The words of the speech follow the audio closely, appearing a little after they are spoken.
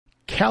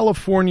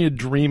California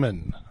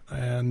Dreamin'.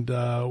 And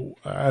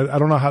I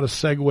don't know how to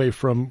segue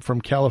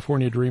from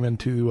California Dreamin'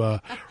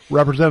 to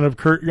Representative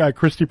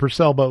Kristi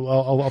Pursell, but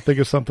I'll think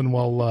of something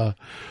while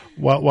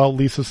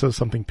Lisa says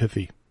something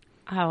pithy.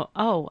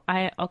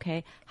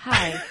 Okay.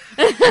 Hi.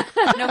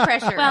 No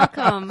pressure.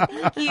 Welcome.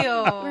 Thank you.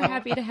 We're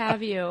happy to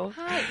have you.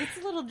 Hi. It's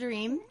a little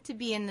dream to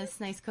be in this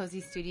nice,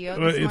 cozy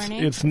studio this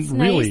morning. It's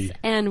really nice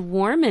and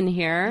warm in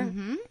here.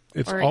 Mm-hmm.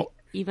 It's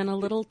even a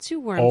little too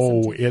warm.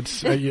 Oh,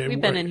 sometimes. it's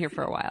we've been in here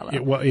for a while.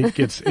 It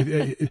gets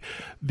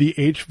the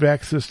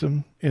HVAC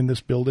system in this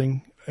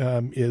building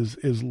is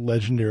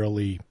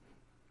legendarily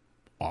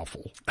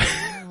awful.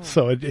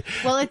 So it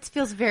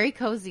feels very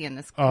cozy in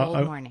this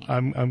cold morning.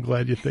 I'm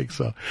glad you think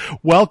so.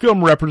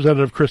 Welcome,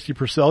 Representative Kristi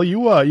Pursell.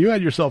 You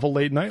had yourself a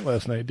late night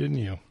last night, didn't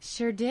you?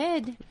 Sure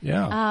did.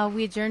 Yeah.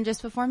 We adjourned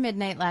just before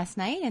midnight last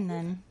night, and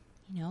then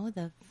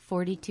the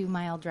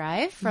 42-mile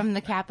drive from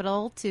the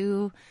Capitol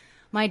to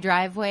my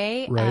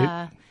driveway.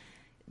 Right.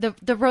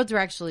 The roads were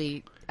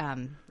actually.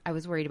 I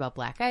was worried about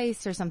black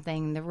ice or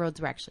something. The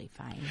roads were actually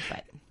fine,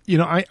 but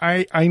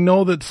I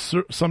know that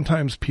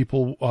sometimes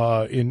people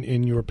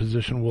in your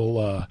position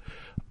will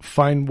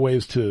find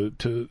ways to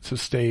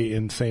stay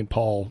in St.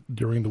 Paul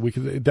during the week.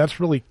 That's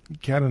really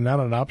kind of not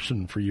an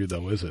option for you,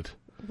 though, is it?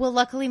 Well,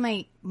 luckily,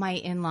 my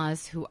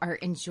in-laws, who are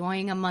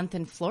enjoying a month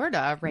in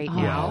Florida right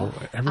now.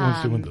 Well,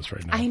 everyone's doing this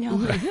right now. I know.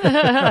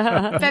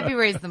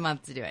 February is the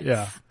month to do it.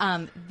 Yeah.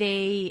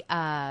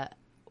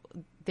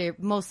 They're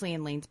mostly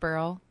in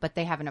Lanesboro, but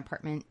they have an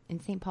apartment in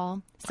St.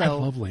 Paul. So I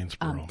love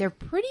Lanesboro. They're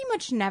pretty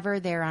much never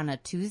there on a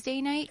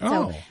Tuesday night.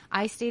 Oh. So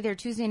I stay there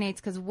Tuesday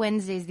nights because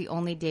Wednesday is the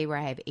only day where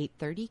I have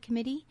 8:30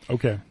 committee.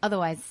 Okay.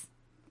 Otherwise,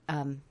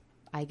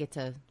 I get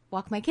to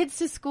walk my kids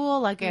to school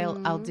like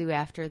I'll do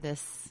after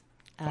this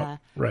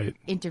right.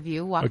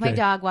 interview. Walk my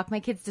dog, walk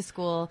my kids to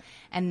school,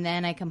 and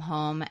then I come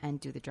home and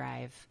do the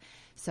drive.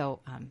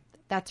 So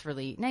that's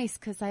really nice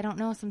because I don't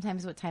know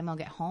sometimes what time I'll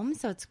get home,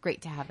 so it's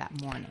great to have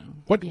that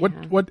morning.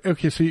 What?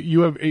 Okay, so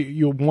you have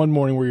one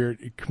morning where you're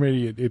at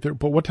committee at 8:30,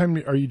 but what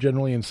time are you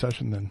generally in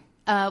session then?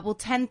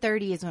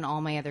 10:30 is when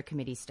all my other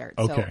committees start.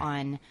 Okay. So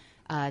on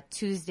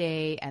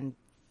Tuesday and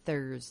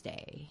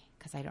Thursday,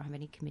 because I don't have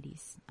any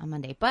committees on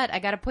Monday. But I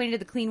got appointed to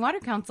the Clean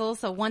Water Council,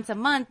 so once a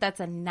month, that's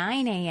a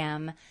 9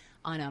 a.m.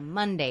 on a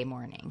Monday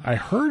morning. I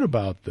heard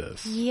about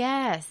this.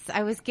 Yes.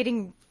 I was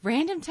getting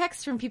random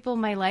texts from people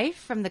in my life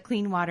from the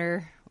clean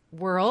water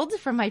world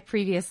from my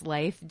previous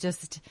life.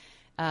 Just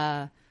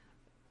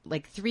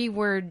like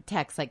 3-word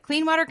text, like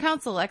Clean Water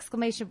Council, !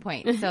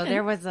 So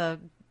there was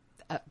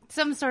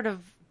some sort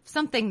of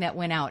something that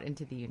went out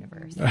into the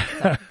universe. So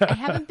I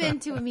haven't been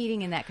to a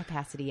meeting in that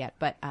capacity yet,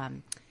 but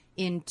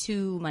in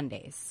 2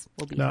 Mondays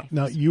will be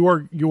now you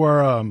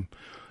are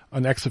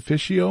an ex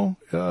officio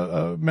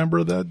member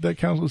of that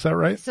council, is that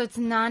right? So it's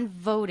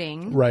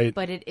non-voting, right?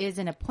 But it is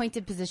an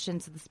appointed position.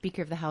 So the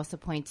Speaker of the House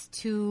appoints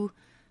 2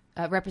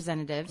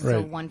 representatives, right.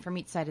 So one from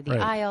each side of the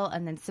aisle,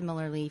 and then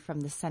similarly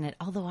from the Senate.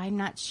 Although I'm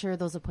not sure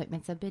those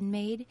appointments have been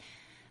made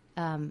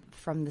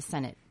from the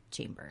Senate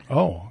chamber.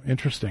 Oh,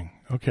 interesting.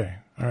 Okay,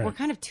 all right. We're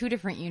kind of 2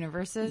 different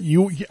universes.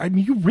 You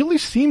really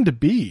seem to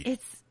be.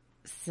 It's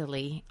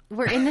silly.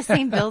 We're in the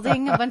same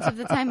building a bunch of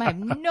the time. I have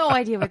no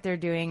idea what they're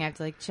doing. I have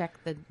to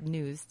check the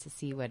news to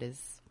see what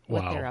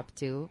they're up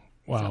to.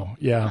 Wow.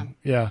 So,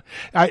 yeah.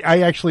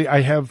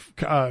 I have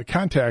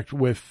contact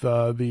with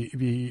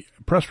the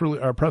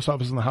press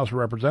office in the House of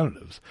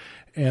Representatives,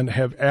 and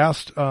have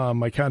asked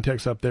my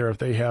contacts up there if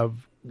they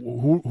have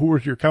who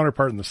is your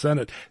counterpart in the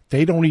Senate.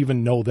 They don't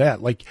even know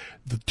that. Like,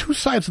 the 2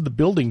 sides of the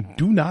building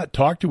do not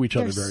talk to each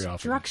other very often.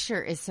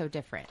 Structure is so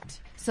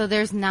different. So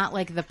there's not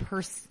like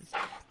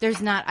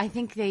there's not. I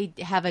think they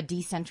have a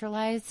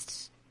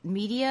decentralized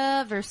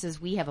media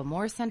versus we have a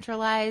more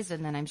centralized,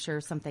 and then I'm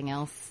sure something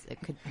else. It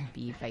could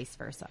be vice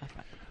versa.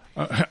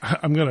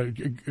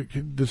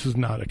 This is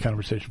not a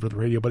conversation for the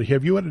radio, but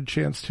have you had a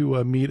chance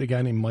to meet a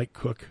guy named Mike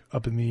Cook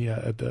up in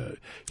the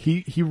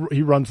he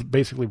runs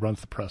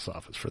the press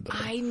office for the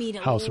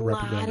House of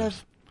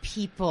Representatives?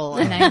 People,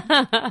 and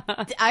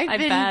I've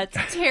been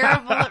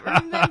terrible at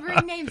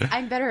remembering names.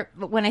 I'm better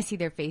when I see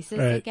their faces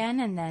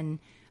again, and then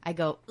I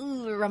go,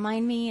 "Ooh,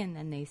 remind me," and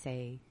then they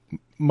say,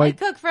 Mike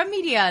Cook from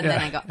media, and then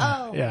I go,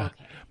 "Oh, yeah."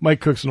 Okay. Mike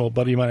Cook's an old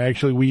buddy of mine.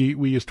 Actually,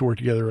 we used to work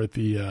together at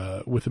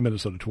with the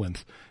Minnesota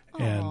Twins.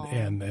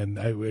 And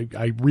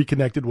I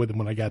reconnected with him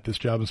when I got this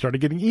job and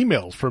started getting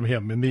emails from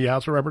him in the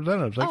House of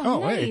Representatives. Like,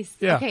 nice.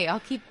 Hey, yeah. Okay,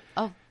 I'll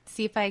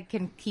see if I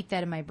can keep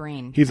that in my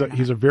brain. He's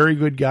a very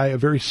good guy, a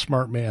very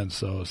smart man.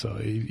 So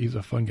he's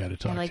a fun guy to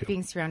talk to. I like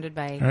being surrounded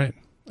by. All right.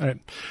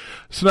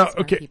 So now,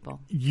 okay,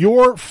 people.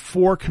 Your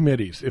 4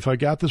 committees. If I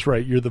got this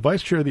right, you're the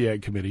vice chair of the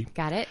Ag Committee.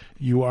 Got it.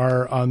 You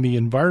are on the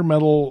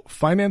Environmental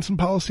Finance and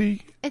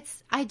Policy.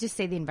 I just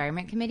say the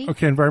Environment Committee.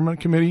 Okay, Environment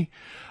Committee.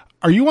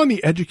 Are you on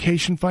the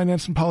Education,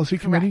 Finance, and Policy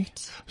Committee?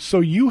 Correct.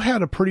 So you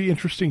had a pretty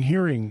interesting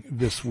hearing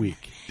this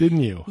week,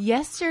 didn't you?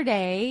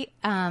 Yesterday,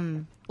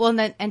 and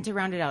to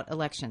round it out,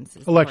 elections.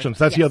 Elections,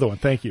 that's the other one.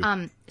 Thank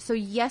you. So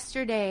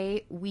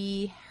yesterday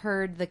we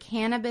heard the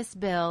cannabis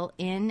bill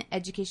in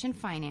Education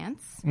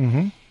Finance,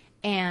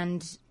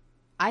 and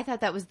I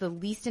thought that was the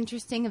least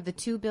interesting of the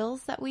two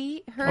bills that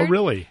we heard. Oh,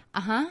 really?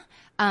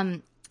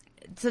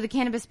 So the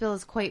cannabis bill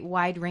is quite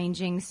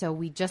wide-ranging, so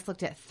we just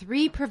looked at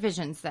three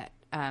provisions that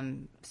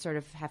sort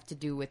of have to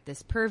do with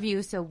this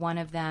purview. So one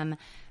of them,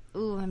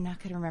 I'm not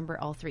going to remember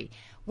all three.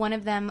 One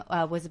of them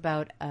was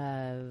about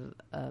a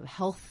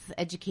health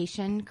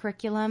education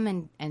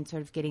curriculum and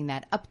sort of getting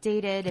that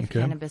updated if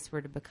cannabis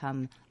were to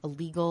become a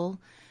legal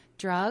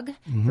drug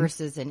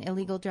versus an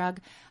illegal drug.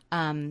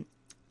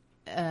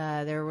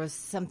 There was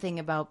something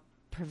about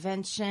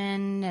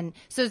prevention, and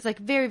so it's like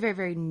very, very,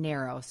 very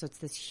narrow. So it's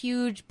this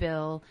huge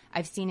bill.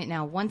 I've seen it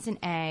now once in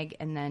ag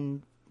and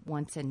then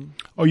once in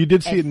you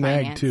did see it in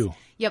finance. ag too.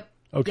 Yep.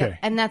 Okay. Yep.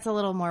 And that's a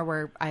little more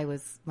where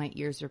my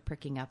ears are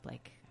pricking up,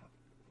 like,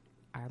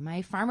 are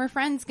my farmer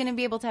friends going to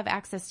be able to have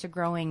access to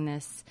growing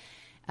this,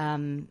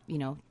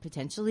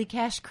 potentially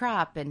cash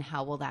crop, and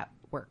how will that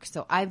work?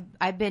 So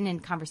I've been in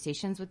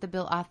conversations with the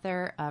bill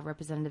author,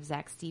 Representative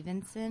Zach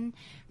Stevenson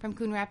from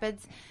Coon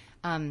Rapids.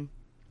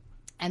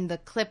 And the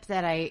clip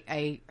that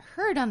I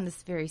heard on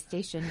this very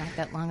station not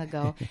that long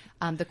ago,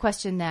 the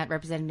question that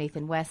Representative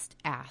Nathan West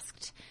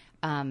asked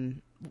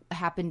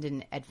happened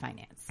in Ed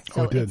Finance.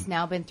 So it's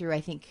now been through,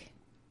 I think,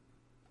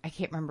 I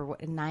can't remember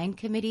 9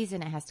 committees,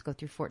 and it has to go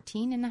through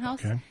 14 in the House.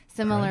 Okay.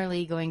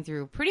 Similarly, going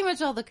through pretty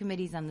much all the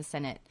committees on the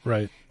Senate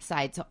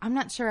side. So I'm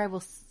not sure I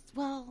will.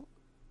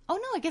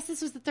 I guess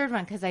this was the third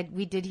one because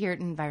we did hear it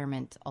in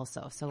Environment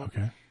also. So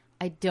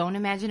I don't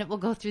imagine it will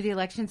go through the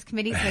Elections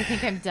Committee, so I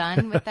think I'm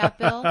done with that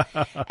bill.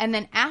 And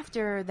then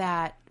after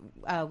that,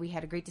 we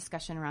had a great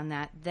discussion around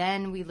that.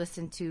 Then we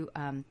listened to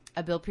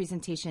a bill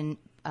presentation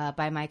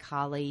by my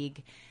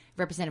colleague,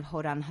 Representative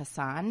Hodan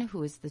Hassan,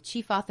 who is the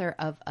chief author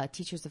of a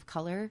Teachers of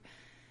Color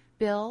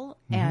bill,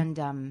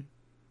 and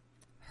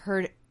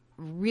heard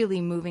really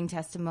moving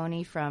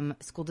testimony from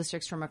school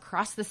districts from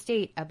across the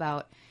state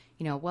about,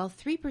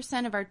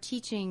 3% of our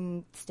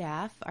teaching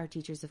staff are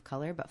teachers of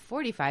color, but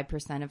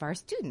 45% of our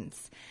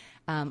students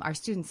are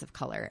students of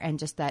color, and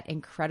just that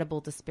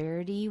incredible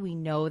disparity. We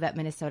know that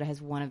Minnesota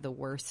has one of the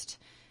worst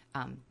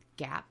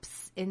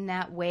gaps in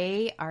that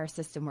way. Our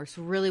system works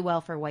really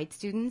well for white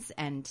students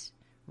and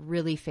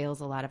really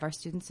fails a lot of our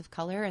students of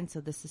color. And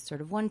so this is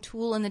sort of one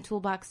tool in the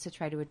toolbox to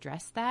try to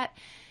address that.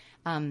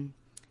 And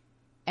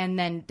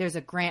then there's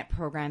a grant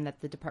program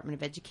that the Department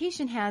of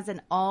Education has,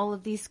 and all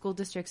of these school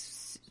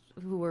districts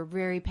who were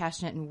very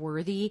passionate and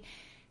worthy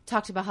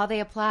talked about how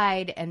they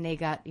applied, and they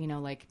got,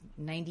 like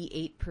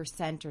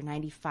 98% or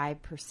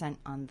 95%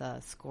 on the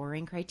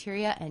scoring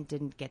criteria and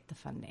didn't get the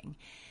funding.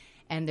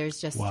 And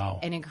there's just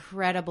an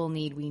incredible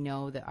need. We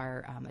know that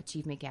our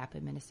achievement gap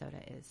in Minnesota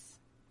is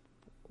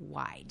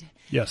wide.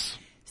 Yes.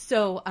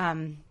 So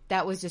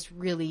that was just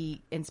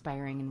really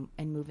inspiring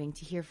and moving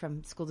to hear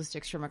from school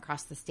districts from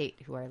across the state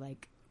who are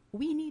like,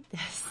 we need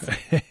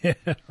this.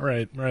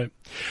 Right.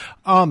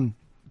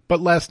 But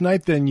last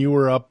night, then, you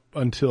were up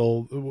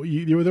until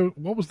you were there.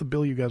 What was the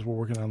bill you guys were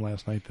working on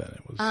last night? Then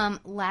it was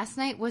last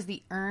night was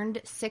the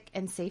earned sick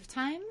and safe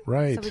time.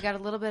 Right. So we got a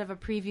little bit of a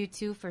preview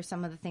too for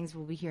some of the things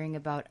we'll be hearing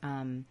about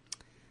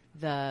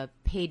the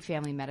paid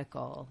family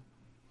medical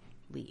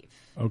leave.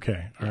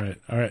 Okay. All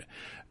right.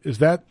 Is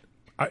that?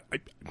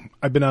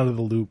 I've been out of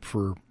the loop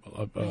for.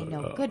 I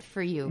know. Good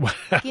for you.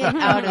 Get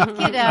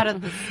out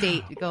of the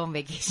state. Go on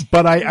vacation.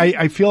 But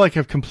I feel like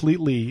I've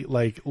completely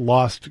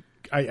lost.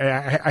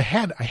 I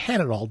had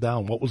it all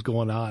down. What was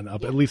going on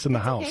at least in the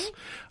House. Okay.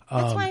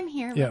 That's why I'm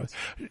here. Yeah.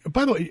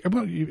 By the way,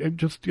 I'm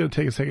just going to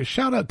take a second.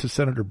 Shout out to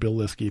Senator Bill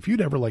Liskey. If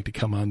you'd ever like to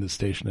come on this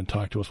station and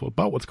talk to us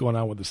about what's going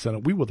on with the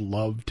Senate, we would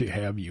love to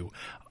have you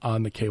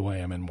on the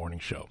KYMN Morning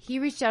Show. He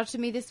reached out to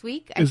me this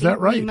week. Is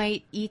that right? We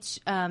might each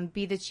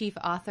be the chief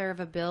author of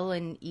a bill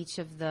in each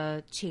of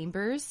the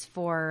chambers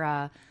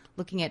for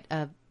looking at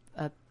a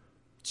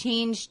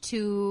change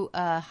to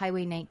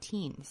Highway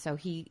 19. So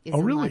he is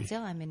in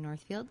Lonsdale. I'm in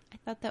Northfield. I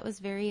thought that was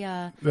very...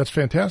 That's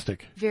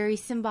fantastic. Very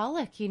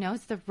symbolic.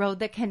 It's the road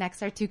that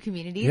connects our two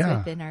communities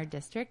within our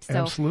district. So,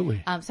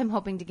 absolutely. So I'm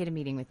hoping to get a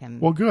meeting with him.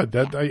 Well, good.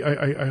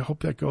 I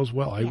hope that goes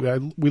well.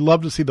 We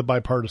love to see the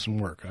bipartisan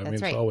work. I mean,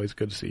 it's always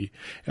good to see.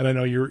 And I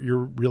know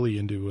you're really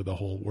into the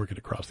whole working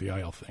across the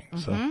aisle thing.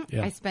 So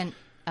I spent...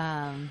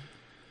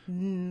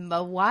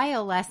 a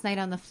while last night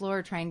on the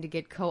floor trying to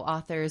get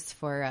co-authors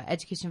for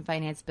education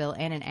finance bill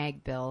and an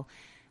ag bill.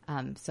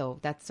 So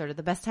that's sort of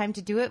the best time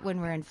to do it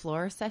when we're in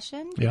floor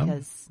session,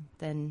 because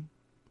then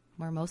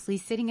we're mostly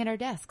sitting at our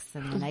desks,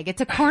 and then I get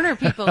to corner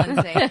people and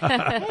say, hey,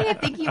 I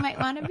think you might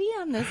want to be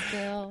on this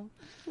bill.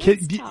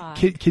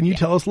 Can you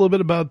tell us a little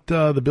bit about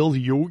the bills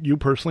you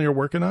personally are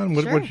working on?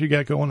 What you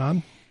got going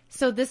on?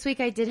 So this week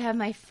I did have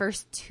my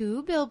first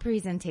 2 bill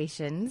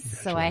presentations,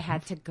 so I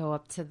had to go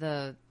up to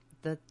the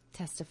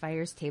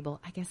testifiers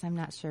table. I guess I'm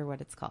not sure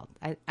what it's called.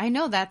 I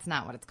know that's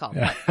not what it's called.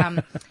 Yeah.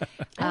 But,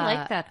 I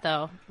like that,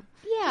 though.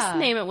 yeah. Just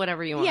name it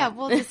whatever you want. Yeah,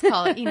 we'll just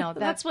call it,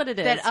 That's what it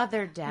is. That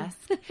other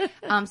desk.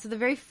 So the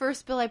very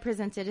first bill I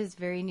presented is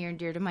very near and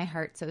dear to my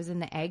heart. So it was in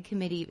the Ag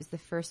Committee. It was the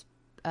first,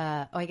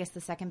 the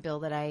second bill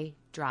that I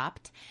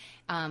dropped.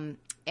 And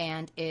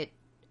it,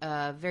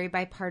 very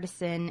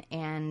bipartisan,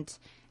 and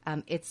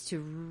it's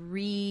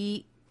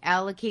to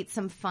reallocate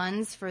some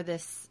funds for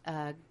this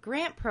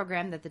grant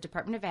program that the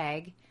Department of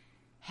Ag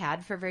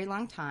had for a very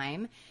long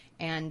time.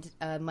 And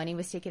money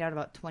was taken out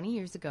about 20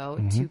 years ago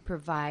to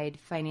provide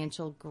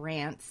financial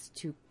grants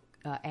to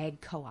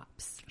ag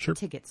co-ops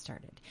to get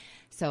started.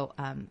 So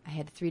I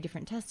had 3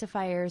 different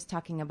testifiers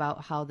talking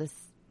about how this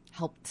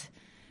helped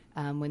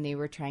when they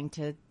were trying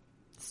to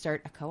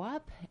start a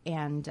co-op.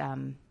 And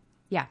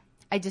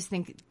I just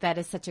think that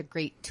is such a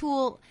great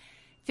tool.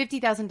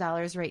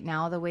 $50,000 right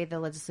now, the way the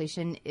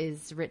legislation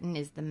is written,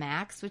 is the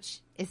max, which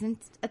isn't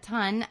a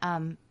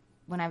ton.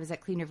 When I was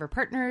at Clean River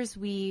Partners,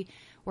 we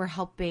were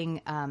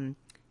helping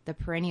the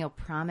Perennial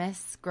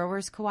Promise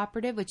Growers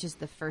Cooperative, which is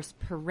the first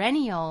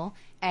perennial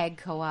ag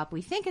co-op,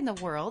 we think, in the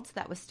world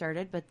that was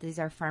started. But these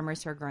are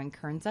farmers who are growing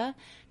Kernza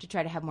to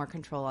try to have more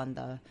control on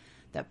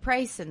the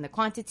price and the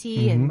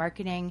quantity and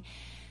marketing.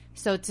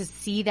 So to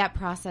see that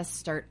process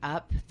start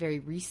up very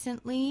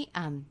recently,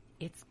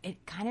 it's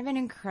kind of an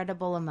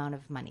incredible amount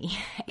of money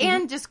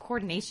and just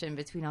coordination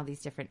between all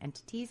these different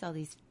entities, all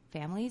these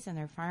families and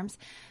their farms.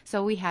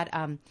 So we had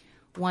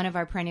one of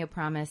our Perennial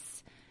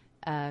Promise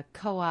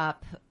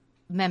co-op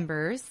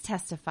members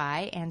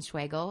testify, Ann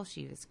Schwagel.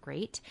 She was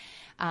great.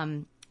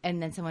 And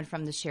then someone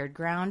from the Shared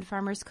Ground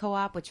Farmers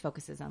Co-op, which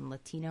focuses on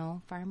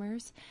Latino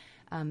farmers,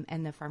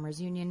 and the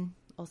Farmers Union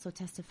also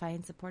testify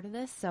in support of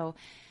this. So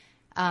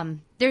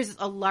there's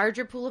a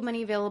larger pool of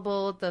money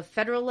available at the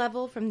federal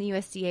level from the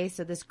USDA.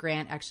 So this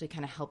grant actually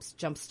kind of helps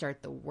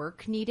jumpstart the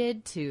work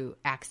needed to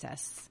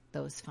access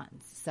those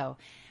funds. So,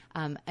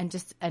 and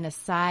just an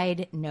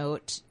aside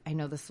note, I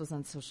know this was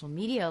on social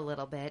media a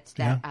little bit,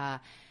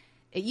 that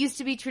it used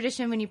to be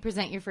tradition when you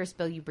present your first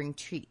bill, you bring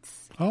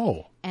treats.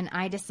 Oh. And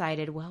I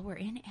decided, well, we're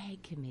in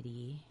Ag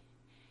Committee,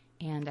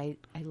 and I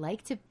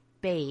like to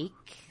bake.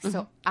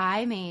 So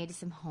I made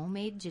some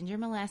homemade ginger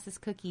molasses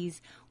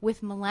cookies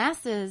with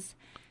molasses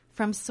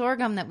from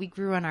sorghum that we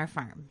grew on our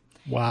farm.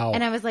 Wow.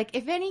 And I was like,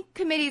 if any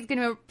committee is going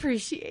to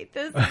appreciate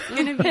this, it's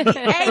going to be the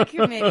Ag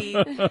Committee.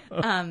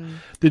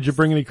 Did you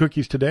bring any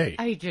cookies today?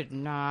 I did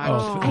not.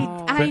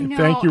 Oh. I know.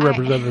 Thank you,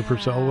 Representative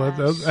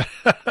Pursell.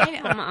 I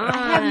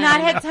have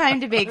not had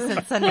time to bake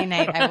since Sunday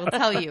night, I will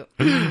tell you.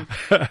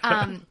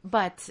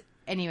 But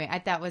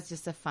anyway, that was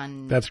just a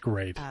fun. That's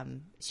great.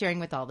 Sharing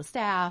with all the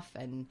staff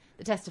and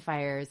the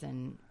testifiers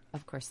and,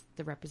 of course,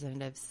 the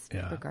representatives,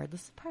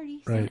 regardless of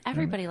party. So. Right.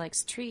 Everybody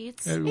likes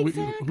treats. Exactly.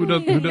 Who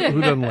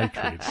doesn't like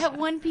treats? At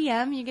 1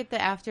 p.m., you get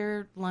the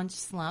after lunch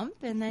slump,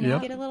 and then you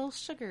get a little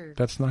sugar.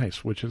 That's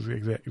nice, which is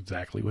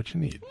exactly what you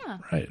need. Yeah.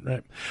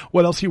 Right.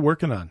 What else are you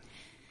working on?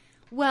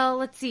 Well,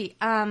 let's see.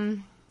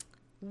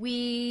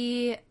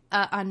 We,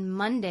 on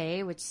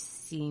Monday, which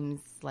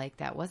seems like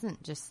that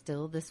wasn't just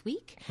still this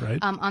week, right.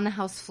 On the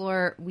House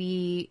floor,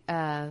 we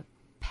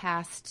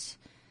passed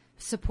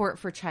support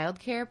for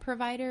childcare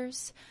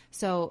providers.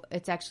 So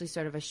it's actually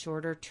sort of a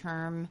shorter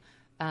term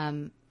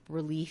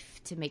relief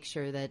to make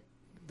sure that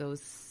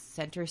those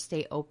centers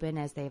stay open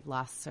as they've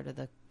lost sort of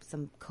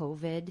some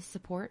COVID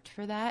support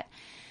for that.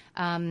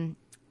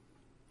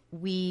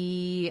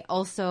 We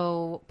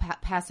also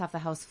passed off the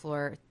House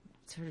floor,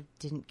 sort of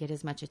didn't get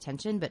as much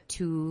attention, but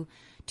two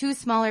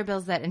smaller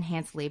bills that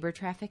enhance labor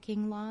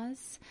trafficking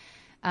laws.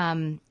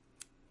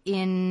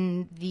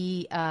 In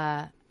the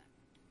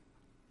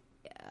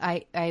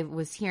I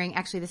was hearing,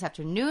 actually this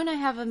afternoon, I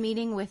have a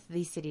meeting with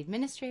the city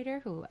administrator,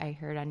 who I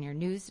heard on your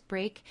news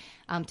break,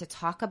 to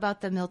talk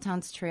about the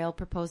Milltowns Trail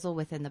proposal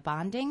within the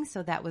bonding.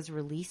 So that was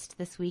released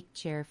this week.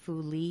 Chair Fu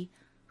Lee,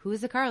 who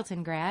is a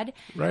Carleton grad,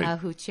 right.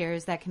 Who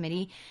chairs that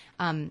committee,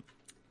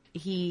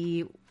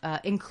 he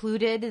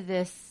included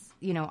this,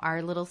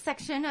 our little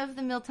section of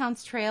the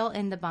Milltowns Trail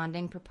in the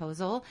bonding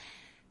proposal.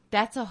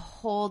 That's a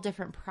whole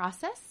different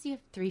process. You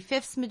have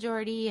 3/5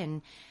 majority,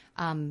 and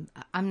I'm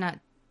not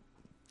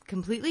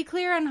completely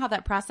clear on how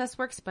that process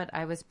works, but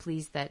I was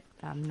pleased that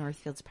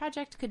Northfield's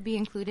project could be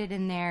included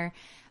in there.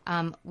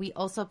 We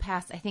also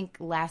passed, I think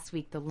last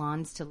week, the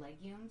Lawns to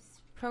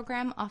Legumes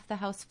program off the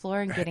House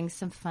floor and getting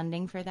some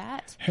funding for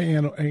that. Hey,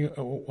 Ann,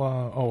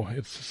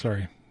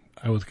 sorry.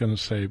 I was going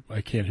to say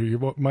I can't hear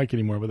your mic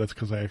anymore, but that's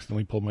because I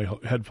accidentally pulled my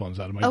headphones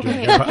out of my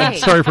jacket. I'm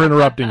sorry for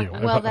interrupting you.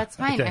 Well, that's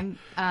fine.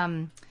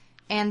 Okay.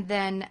 And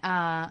then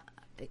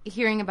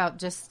hearing about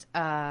just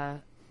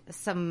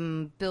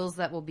some bills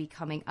that will be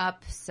coming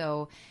up.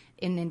 So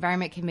in the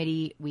Environment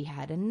Committee, we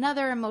had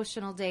another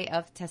emotional day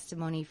of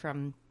testimony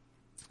from,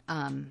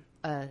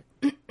 I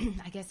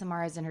guess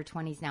Amara's in her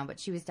 20s now, but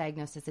she was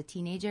diagnosed as a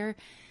teenager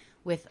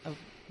with a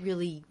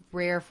really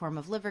rare form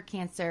of liver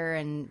cancer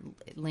and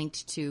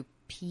linked to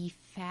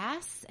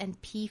PFAS and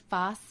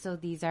PFOS. So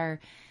these are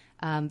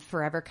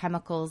forever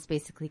chemicals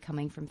basically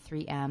coming from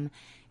 3M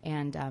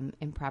and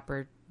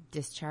improper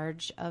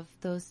discharge of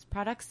those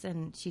products.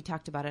 And she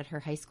talked about at her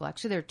high school.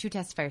 Actually, there are two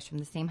testifiers from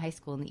the same high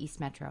school in the East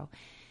Metro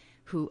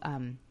who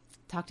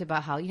talked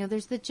about how,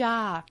 there's the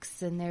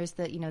jocks and there's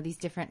the, these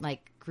different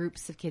like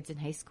groups of kids in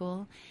high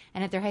school.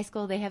 And at their high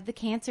school, they have the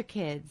cancer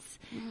kids.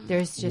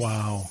 There's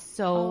just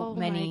so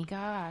many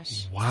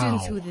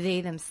students who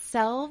they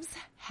themselves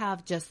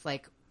have just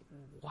like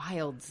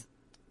wild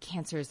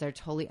cancers that are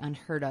totally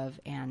unheard of.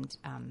 And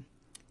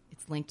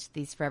it's linked to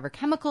these forever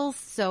chemicals.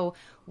 So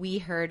we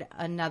heard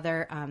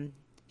another,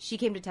 she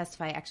came to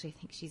testify. Actually, I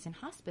think she's in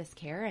hospice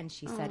care. And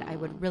she said, I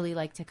would really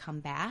like to come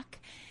back.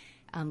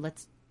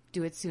 Let's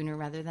do it sooner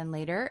rather than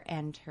later.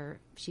 And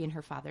she and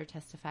her father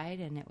testified,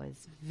 and it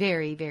was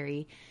very,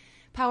 very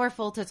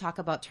powerful to talk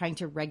about trying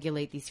to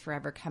regulate these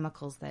forever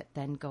chemicals that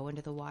then go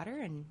into the water.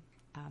 And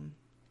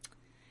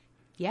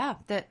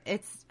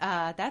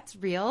that's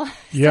real.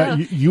 Yeah,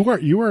 so,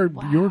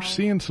 you're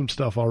seeing some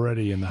stuff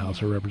already in the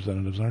House of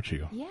Representatives, aren't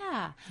you?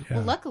 Yeah.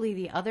 Well, luckily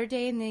the other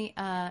day in the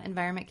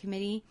Environment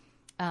Committee,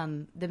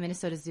 the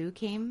Minnesota Zoo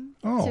came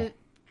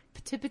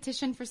to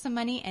petition for some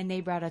money, and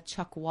they brought a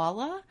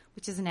chuckwalla,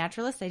 which is a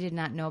naturalist. I did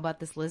not know about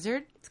this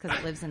lizard. It's because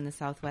it lives in the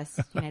Southwest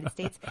United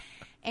States,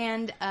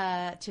 and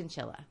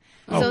chinchilla.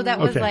 So that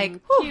was like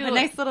a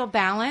nice little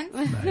balance.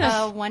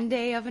 Nice. One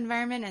day of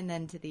environment and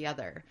then to the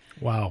other.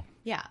 Wow.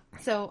 Yeah.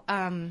 So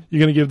you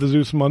going to give the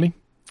zoo some money?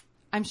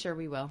 I'm sure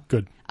we will.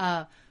 Good.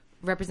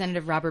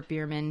 Representative Robert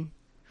Bierman,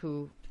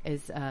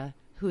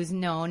 who's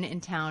known in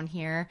town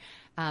here.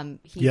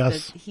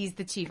 He's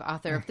the chief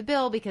author of the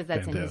bill because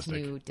that's Fantastic. In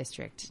his new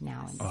district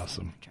now.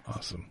 Awesome.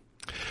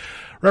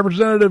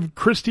 Representative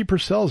Kristi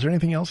Pursell, is there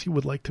anything else you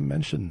would like to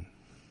mention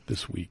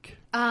this week?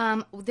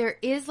 There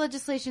is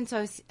legislation.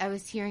 So I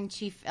was hearing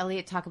Chief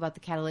Elliott talk about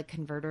the catalytic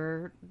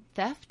converter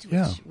theft,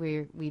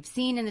 which we've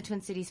seen in the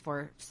Twin Cities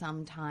for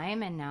some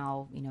time, and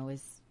now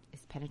is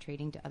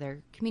penetrating to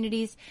other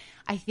communities.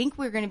 I think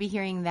we're going to be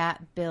hearing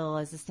that bill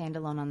as a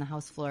standalone on the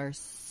House floor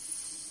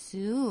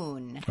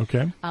soon.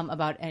 Okay.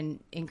 About an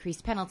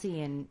increased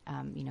penalty and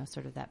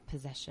sort of that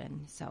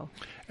possession. So,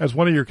 as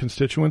one of your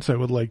constituents, I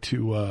would like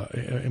to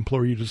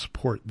implore you to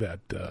support that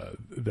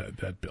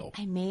bill.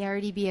 I may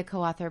already be a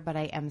co-author, but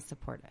I am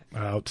supportive.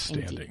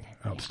 Outstanding.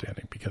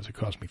 Because it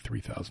cost me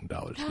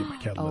 $3,000 to get my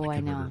catalytic converter. I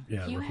know.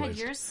 Yeah, you replaced.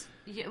 had yours.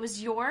 It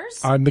was yours.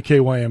 I'm the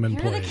KYM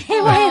employee. You're the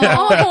KYM.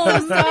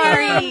 Oh,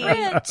 sorry.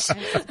 Rich.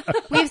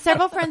 We have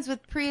several friends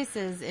with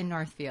Priuses in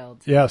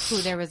Northfield. Yes. Who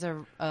there was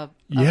a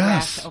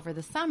wreck over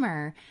the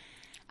summer.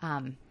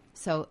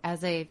 So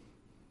as a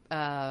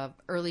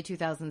early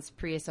 2000s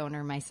Prius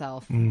owner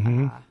myself,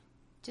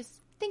 just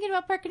thinking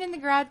about parking in the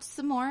garage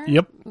some more.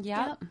 Yep.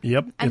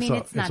 I mean,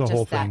 it's not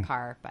just that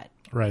car, but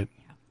right.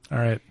 Yeah.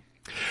 All right.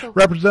 So,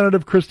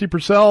 Representative Kristi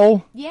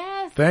Pursell.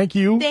 Yes. Thank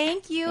you.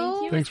 Thank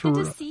you. Thanks it's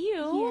good to see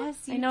you. Yes,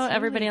 I know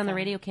everybody on the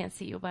radio can't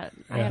see you, but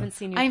I haven't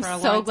seen you I'm for a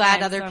long so glad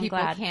time. other people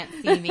can't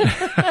see me.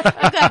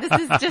 I'm glad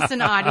this is just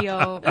an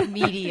audio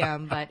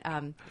medium, but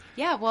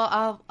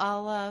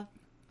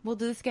we'll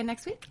do this again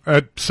next week.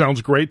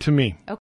 Sounds great to me. Okay.